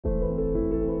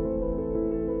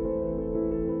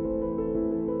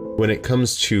When it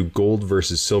comes to gold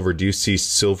versus silver, do you see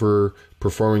silver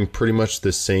performing pretty much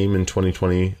the same in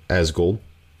 2020 as gold?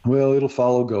 Well, it'll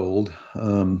follow gold.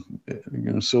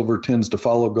 Silver tends to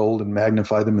follow gold and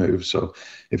magnify the move. So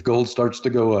if gold starts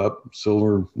to go up,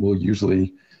 silver will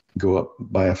usually go up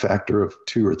by a factor of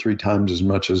 2 or 3 times as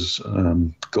much as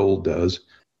gold does.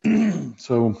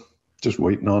 So just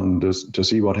waiting on to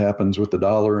see what happens with the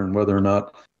dollar and whether or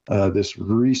not this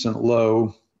recent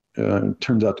low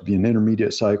turns out to be an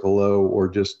intermediate cycle low or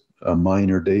just a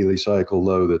minor daily cycle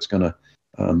low that's going to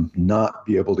not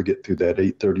be able to get through that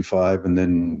 835 and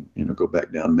then, go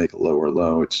back down and make a lower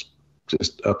low. It's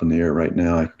just up in the air right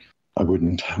now. I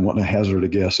wouldn't want to hazard a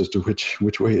guess as to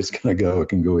which way it's going to go. It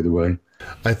can go either way.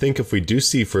 I think if we do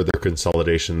see further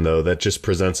consolidation, though, that just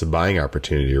presents a buying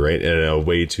opportunity, right? And a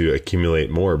way to accumulate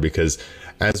more, because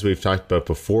as we've talked about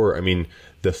before, I mean,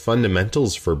 the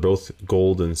fundamentals for both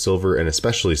gold and silver, and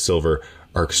especially silver,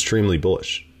 are extremely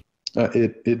bullish.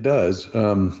 It does.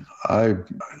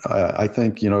 I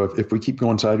think, if we keep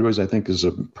going sideways, I think is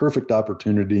a perfect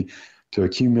opportunity to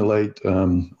accumulate.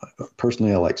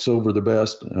 Personally, I like silver the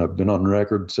best. I've been on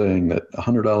record saying that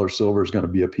 $100 silver is going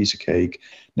to be a piece of cake.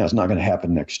 Now, it's not going to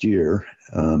happen next year.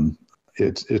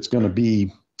 It's going to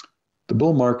be, the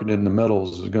bull market in the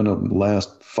metals is going to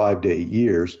last 5 to 8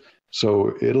 years.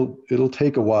 So it'll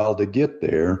take a while to get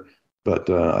there. But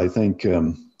I think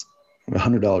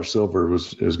 $100 silver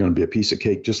is going to be a piece of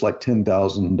cake, just like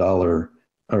 $10,000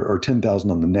 or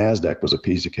 10,000 on the NASDAQ was a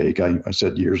piece of cake. I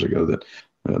said years ago that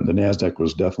the NASDAQ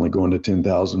was definitely going to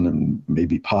 10,000 and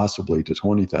maybe possibly to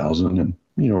 20,000. And,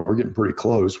 we're getting pretty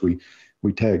close. We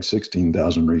tagged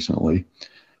 16,000 recently.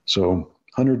 So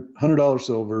 $100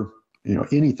 silver,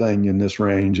 anything in this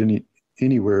range,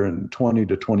 anywhere in $20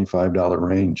 to $25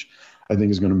 range, I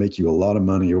think is going to make you a lot of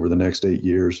money over the next 8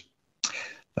 years.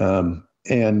 And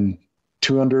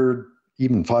 $200,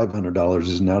 even $500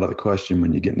 isn't out of the question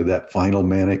when you get into that final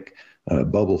manic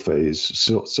bubble phase.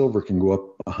 Silver can go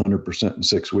up 100% in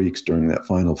 6 weeks during that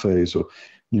final phase. So,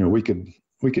 we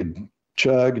could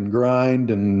chug and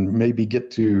grind and maybe get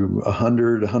to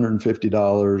 $100,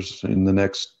 $150 in the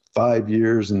next 5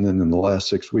 years. And then in the last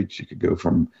 6 weeks, you could go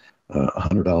from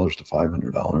 $100 to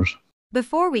 $500.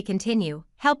 Before we continue,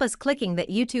 help us clicking that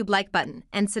YouTube like button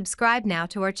and subscribe now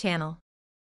to our channel.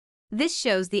 This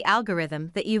shows the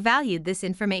algorithm that you valued this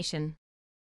information.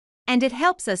 And it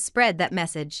helps us spread that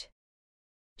message.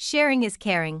 Sharing is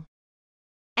caring.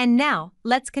 And now,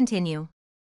 let's continue.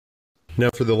 Now,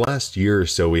 for the last year or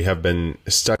so, we have been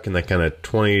stuck in that kind of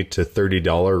 $20 to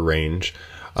 $30 range.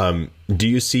 Do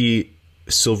you see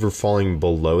silver falling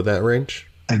below that range?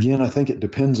 Again, I think it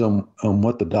depends on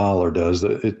what the dollar does.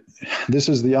 This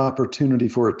is the opportunity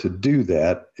for it to do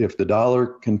that. If the dollar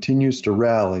continues to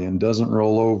rally and doesn't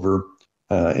roll over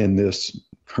in this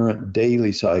current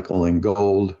daily cycle and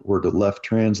gold were to left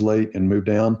translate and move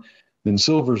down, then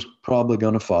silver's probably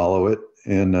going to follow it.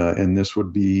 And this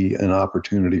would be an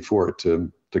opportunity for it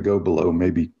to go below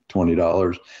maybe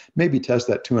 $20, maybe test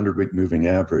that 200-week moving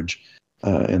average.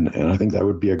 And I think that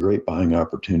would be a great buying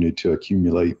opportunity to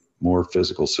accumulate more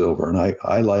physical silver. And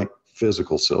I like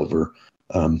physical silver.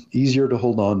 Easier to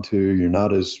hold on to. You're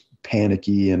not as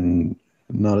panicky and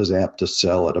not as apt to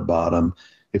sell at a bottom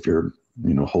if you're,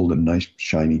 holding nice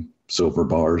shiny silver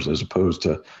bars as opposed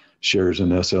to shares in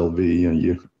SLV.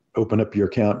 You open up your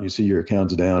account and you see your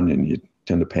account's down and you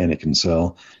tend to panic and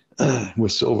sell.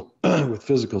 With silver, with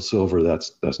physical silver,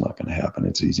 that's not going to happen.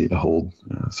 It's easy to hold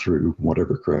through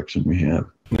whatever correction we have.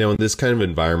 Now, in this kind of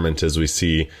environment, as we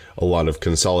see a lot of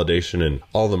consolidation in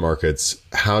all the markets,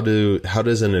 how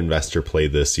does an investor play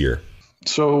this year?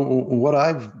 So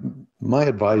my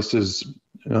advice is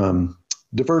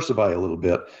diversify a little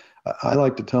bit. I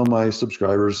like to tell my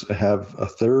subscribers to have a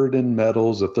third in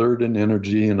metals, a third in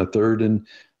energy, and a third in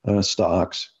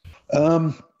stocks.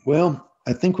 Well,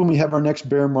 I think when we have our next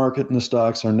bear market in the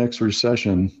stocks, our next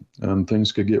recession,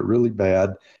 things could get really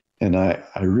bad. And I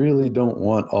really don't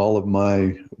want all of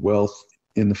my wealth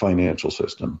in the financial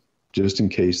system, just in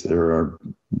case there are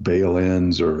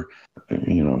bail-ins or,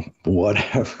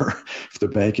 whatever. If the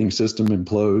banking system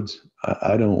implodes,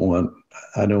 I don't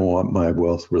want my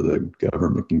wealth where the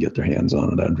government can get their hands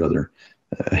on it. I'd rather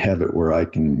have it where I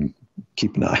can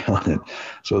keep an eye on it.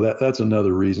 So that's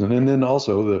another reason. And then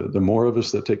also the more of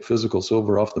us that take physical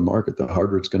silver off the market, the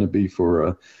harder it's going to be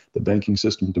for the banking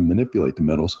system to manipulate the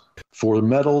metals. For the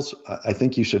metals, I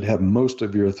think you should have most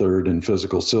of your third in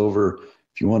physical silver.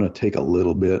 If you want to take a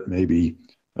little bit, maybe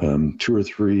 2 or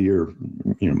 3 or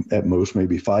at most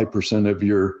maybe 5% of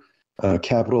your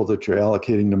capital that you're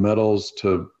allocating to metals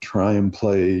to try and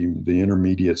play the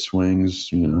intermediate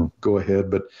swings, go ahead.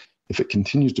 But if it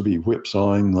continues to be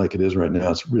whipsawing like it is right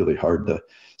now, it's really hard to,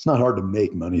 it's not hard to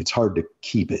make money. It's hard to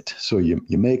keep it. So you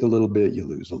make a little bit, you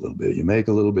lose a little bit. You make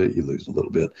a little bit, you lose a little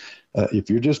bit. If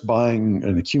you're just buying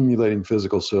and accumulating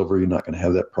physical silver, you're not going to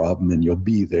have that problem, and you'll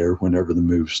be there whenever the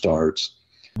move starts.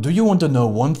 Do you want to know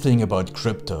one thing about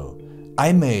crypto?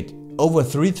 I made over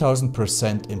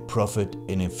 3,000% in profit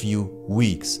in a few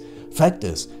weeks. Fact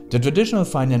is, the traditional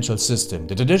financial system,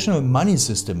 the traditional money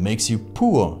system makes you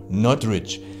poor, not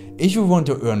rich. If you want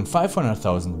to earn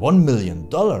 $500,000, $1 million,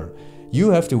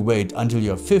 you have to wait until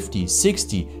you're 50,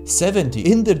 60, 70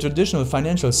 in the traditional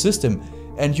financial system,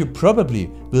 and you probably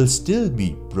will still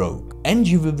be broke. And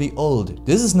you will be old.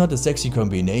 This is not a sexy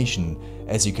combination,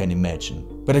 as you can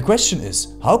imagine. But the question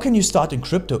is, how can you start in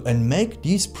crypto and make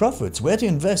these profits? Where to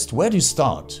invest? Where to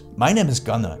start? My name is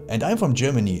Gunnar and I'm from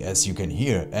Germany, as you can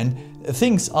hear, and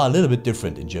things are a little bit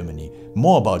different in Germany.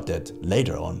 More about that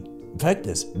later on. Fact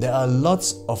is, there are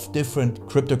lots of different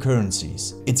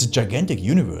cryptocurrencies. It's a gigantic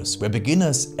universe where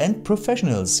beginners and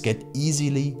professionals get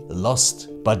easily lost.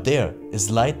 But there is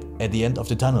light at the end of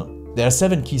the tunnel. There are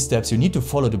 7 key steps you need to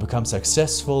follow to become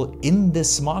successful in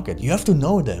this market. You have to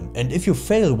know them, and if you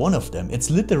fail one of them, it's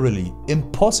literally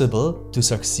impossible to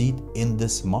succeed in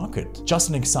this market. Just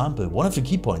an example, one of the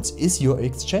key points is your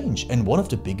exchange, and one of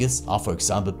the biggest are, for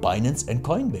example, Binance and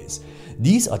Coinbase.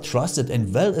 These are trusted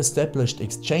and well-established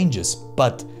exchanges,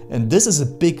 but, and this is a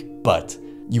big but,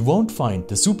 you won't find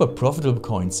the super profitable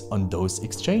coins on those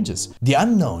exchanges. The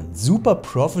unknown super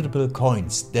profitable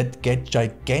coins that get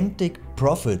gigantic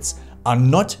profits are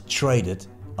not traded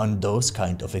on those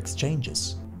kind of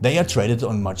exchanges. They are traded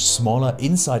on much smaller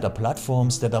insider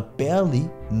platforms that are barely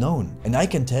known. And I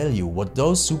can tell you what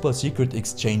those super secret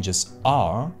exchanges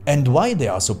are and why they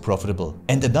are so profitable.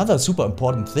 And another super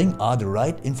important thing are the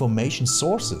right information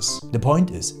sources. The point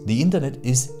is, the internet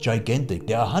is gigantic.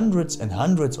 There are hundreds and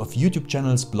hundreds of YouTube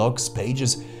channels, blogs,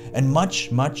 pages, and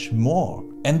much more.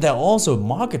 And there are also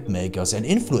market makers and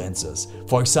influencers.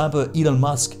 For example, Elon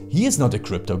Musk, he is not a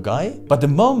crypto guy, but the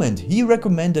moment he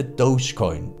recommended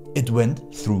Dogecoin, it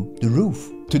went through the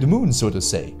roof, to the moon, so to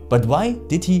say. But why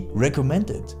did he recommend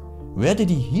it? Where did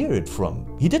he hear it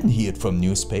from? He didn't hear it from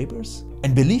newspapers.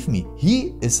 And believe me,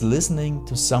 he is listening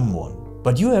to someone.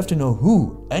 But you have to know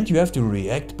who, and you have to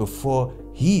react before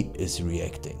he is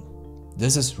reacting.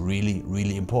 This is really,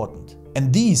 really important.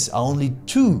 And these are only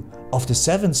 2 of the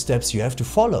 7 steps you have to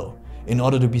follow in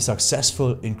order to be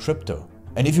successful in crypto.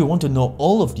 And if you want to know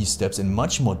all of these steps in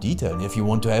much more detail, and if you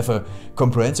want to have a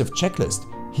comprehensive checklist,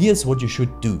 here's what you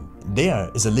should do. There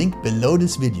is a link below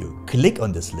this video. Click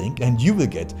on this link and you will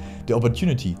get the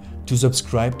opportunity to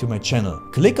subscribe to my channel.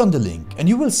 Click on the link and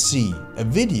you will see a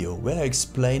video where I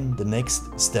explain the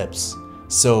next steps.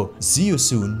 So see you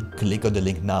soon. Click on the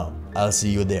link now. I'll see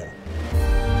you there.